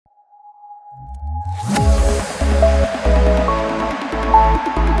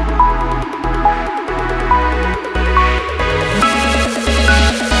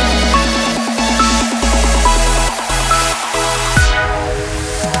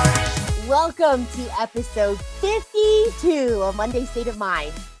Welcome to episode 52 of Monday State of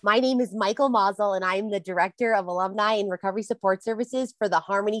Mind. My name is Michael Mazel, and I'm the Director of Alumni and Recovery Support Services for the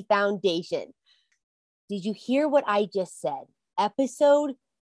Harmony Foundation. Did you hear what I just said? Episode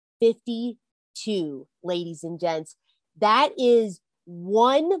 52, ladies and gents. That is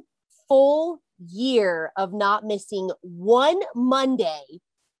one full year of not missing one Monday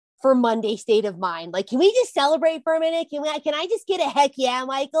for Monday State of Mind. Like, can we just celebrate for a minute? Can I just get a heck yeah,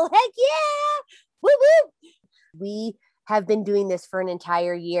 Michael? Heck yeah! Woo woo! We have been doing this for an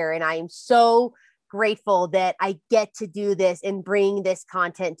entire year, and I am so grateful that I get to do this and bring this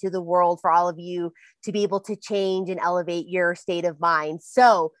content to the world for all of you to be able to change and elevate your state of mind.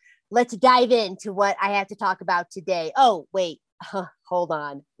 So let's dive into what I have to talk about today. Oh, wait, hold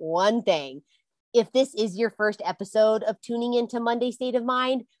on. One thing. If this is your first episode of tuning into Monday State of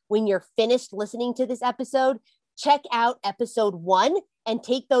Mind, when you're finished listening to this episode, check out episode 1 and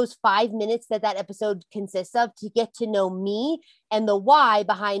take those 5 minutes that episode consists of to get to know me and the why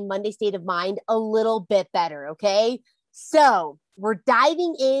behind Monday State of Mind a little bit better, okay? So we're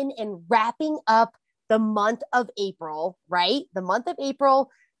diving in and wrapping up the month of April, right? The month of April,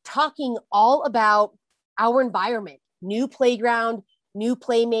 talking all about our environment, new playground, new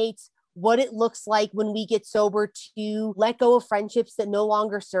playmates, what it looks like when we get sober to let go of friendships that no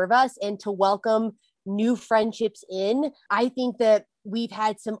longer serve us and to welcome new friendships in. I think that we've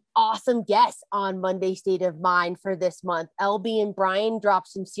had some awesome guests on Monday State of Mind for this month. LB and Brian dropped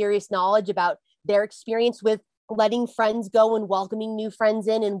some serious knowledge about their experience with letting friends go and welcoming new friends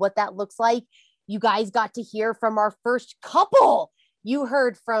in and what that looks like. You guys got to hear from our first couple. You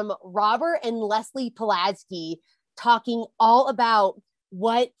heard from Robert and Leslie Pulaski talking all about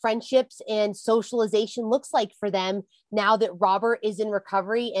what friendships and socialization looks like for them now that Robert is in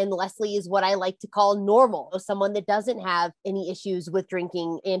recovery and Leslie is what I like to call normal, someone that doesn't have any issues with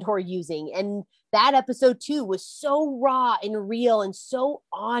drinking and or using. And that episode too was so raw and real and so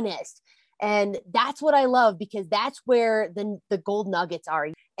honest. And that's what I love, because that's where the gold nuggets are.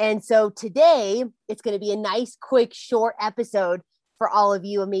 And so today it's going to be a nice, quick, short episode for all of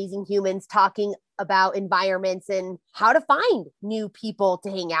you amazing humans talking about environments and how to find new people to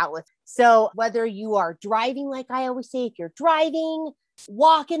hang out with. So whether you are driving, like I always say, if you're driving,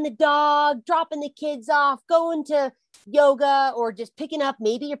 walking the dog, dropping the kids off, going to yoga, or just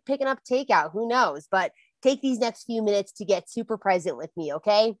maybe you're picking up takeout, who knows? But take these next few minutes to get super present with me,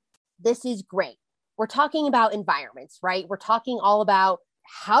 okay? This is great. We're talking about environments, right? We're talking all about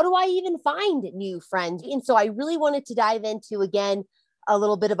how do I even find new friends? And so I really wanted to dive into, again, a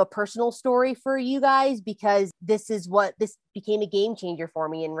little bit of a personal story for you guys, because this became a game changer for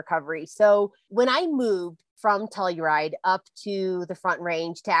me in recovery. So when I moved from Telluride up to the Front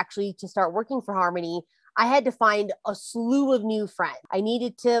Range to start working for Harmony, I had to find a slew of new friends. I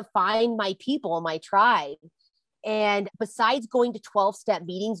needed to find my people, my tribe. And besides going to 12-step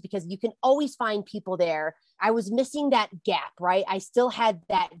meetings, because you can always find people there, I was missing that gap, right? I still had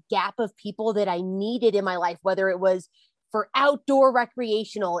that gap of people that I needed in my life, whether it was for outdoor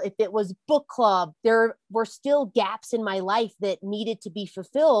recreational, if it was book club. There were still gaps in my life that needed to be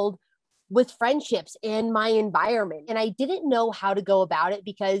fulfilled with friendships and my environment. And I didn't know how to go about it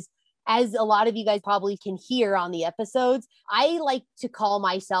because, as a lot of you guys probably can hear on the episodes, I like to call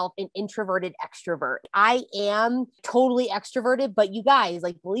myself an introverted extrovert. I am totally extroverted, but you guys,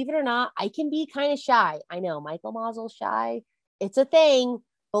 like, believe it or not, I can be kind of shy. I know, Michael Mazel's shy. It's a thing.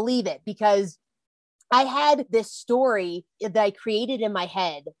 Believe it, because I had this story that I created in my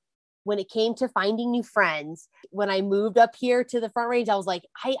head when it came to finding new friends. When I moved up here to the Front Range, I was like,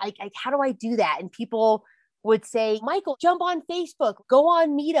 how do I do that? And people would say, Michael, jump on Facebook, go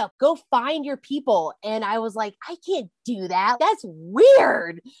on Meetup, go find your people. And I was like, I can't do that. That's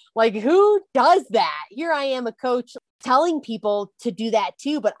weird. Like, who does that? Here I am, a coach, telling people to do that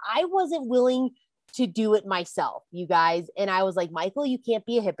too, but I wasn't willing to do it myself, you guys. And I was like, Michael, you can't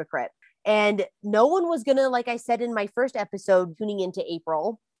be a hypocrite. And no one was going to, like I said in my first episode, tuning into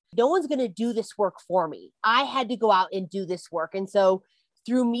April, no one's going to do this work for me. I had to go out and do this work. And so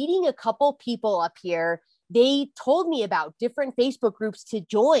through meeting a couple people up here, they told me about different Facebook groups to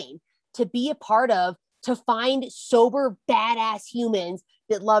join, to be a part of, to find sober, badass humans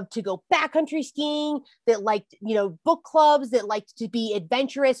that love to go backcountry skiing, that liked, book clubs, that liked to be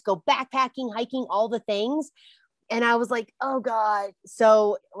adventurous, go backpacking, hiking, all the things. And I was like, oh God.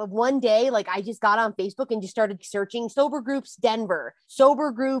 So one day, I just got on Facebook and just started searching sober groups, Denver,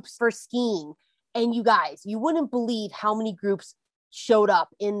 sober groups for skiing. And you guys, you wouldn't believe how many groups showed up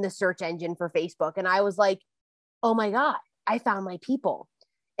in the search engine for Facebook. And I was like, oh my God, I found my people.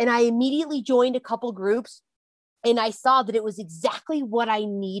 And I immediately joined a couple groups, and I saw that it was exactly what I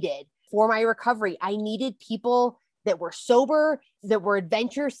needed for my recovery. I needed people that were sober, that were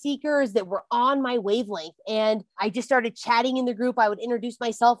adventure seekers, that were on my wavelength. And I just started chatting in the group. I would introduce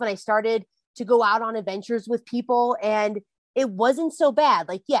myself, and I started to go out on adventures with people. And it wasn't so bad.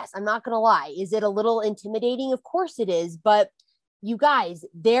 Like, yes, I'm not going to lie. Is it a little intimidating? Of course it is. But you guys,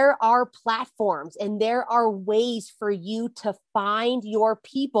 there are platforms and there are ways for you to find your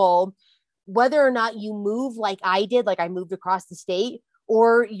people, whether or not you move like I did, like I moved across the state,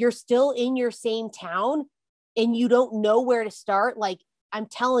 or you're still in your same town and you don't know where to start. Like, I'm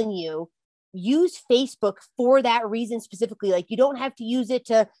telling you, use Facebook for that reason specifically. Like, you don't have to use it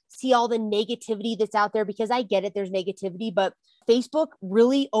to see all the negativity that's out there, because I get it, there's negativity, but Facebook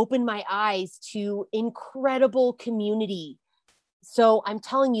really opened my eyes to incredible community. So I'm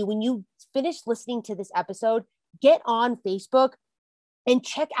telling you, when you finish listening to this episode, get on Facebook and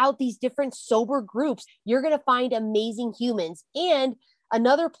check out these different sober groups. You're going to find amazing humans. And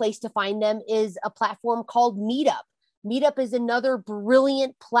another place to find them is a platform called Meetup. Meetup is another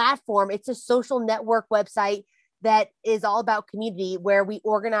brilliant platform. It's a social network website that is all about community, where we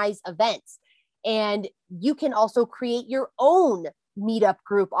organize events. And you can also create your own Meetup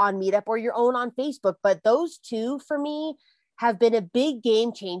group on Meetup, or your own on Facebook. But those two, for me, have been a big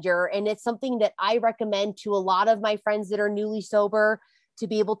game changer. And it's something that I recommend to a lot of my friends that are newly sober, to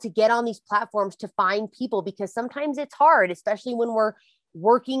be able to get on these platforms to find people, because sometimes it's hard, especially when we're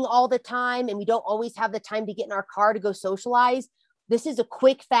working all the time and we don't always have the time to get in our car to go socialize. This is a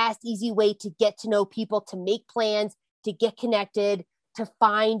quick, fast, easy way to get to know people, to make plans, to get connected, to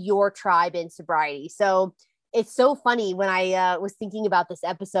find your tribe in sobriety. So it's so funny, when I was thinking about this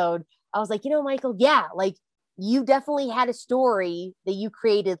episode, I was like, Michael, yeah, like, you definitely had a story that you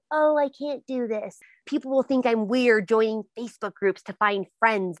created. Oh, I can't do this. People will think I'm weird joining Facebook groups to find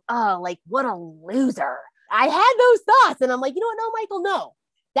friends. Oh, like, what a loser. I had those thoughts, and I'm like, no, Michael, no.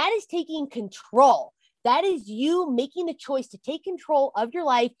 That is taking control. That is you making the choice to take control of your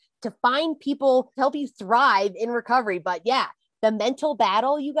life, to find people to help you thrive in recovery. But yeah, the mental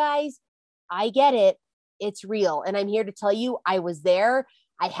battle, you guys, I get it. It's real. And I'm here to tell you, I was there.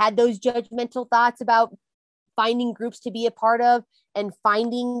 I had those judgmental thoughts about finding groups to be a part of and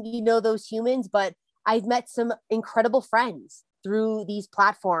finding, those humans. But I've met some incredible friends through these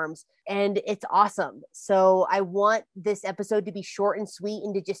platforms, and it's awesome. So I want this episode to be short and sweet,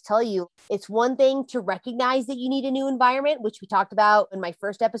 and to just tell you, it's one thing to recognize that you need a new environment, which we talked about in my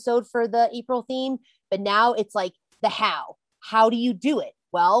first episode for the April theme, but now it's like the how. How do you do it?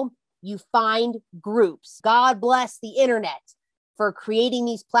 Well, you find groups. God bless the internet for creating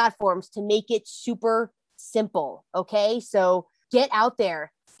these platforms to make it super simple. Okay. So get out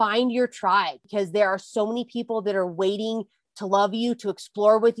there, find your tribe, because there are so many people that are waiting to love you, to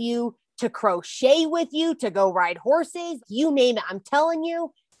explore with you, to crochet with you, to go ride horses, you name it. I'm telling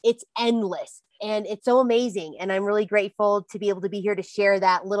you, it's endless, and it's so amazing. And I'm really grateful to be able to be here to share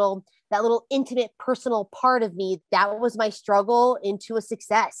that little intimate, personal part of me. That was my struggle into a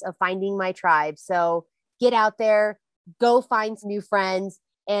success of finding my tribe. So get out there, go find some new friends,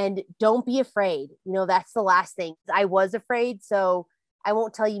 and don't be afraid. That's the last thing. I was afraid, so I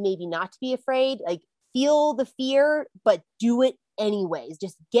won't tell you maybe not to be afraid. Like, feel the fear, but do it anyways.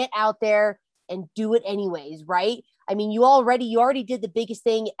 Just get out there and do it anyways, right? I mean, you already did the biggest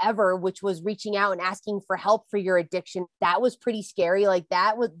thing ever, which was reaching out and asking for help for your addiction. That was pretty scary. Like,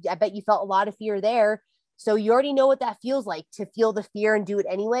 I bet you felt a lot of fear there. So you already know what that feels like, to feel the fear and do it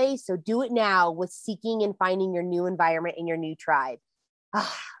anyway. So do it now with seeking and finding your new environment and your new tribe.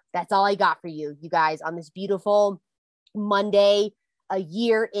 That's all I got for you guys, on this beautiful Monday, a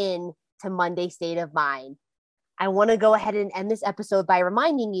year in to Monday State of Mind. I want to go ahead and end this episode by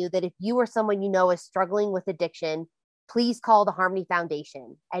reminding you that if you or someone you know is struggling with addiction, please call the Harmony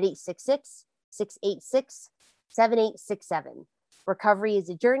Foundation at 866-686-7867. Recovery is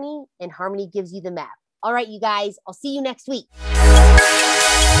a journey, and Harmony gives you the map. All right, you guys, I'll see you next week.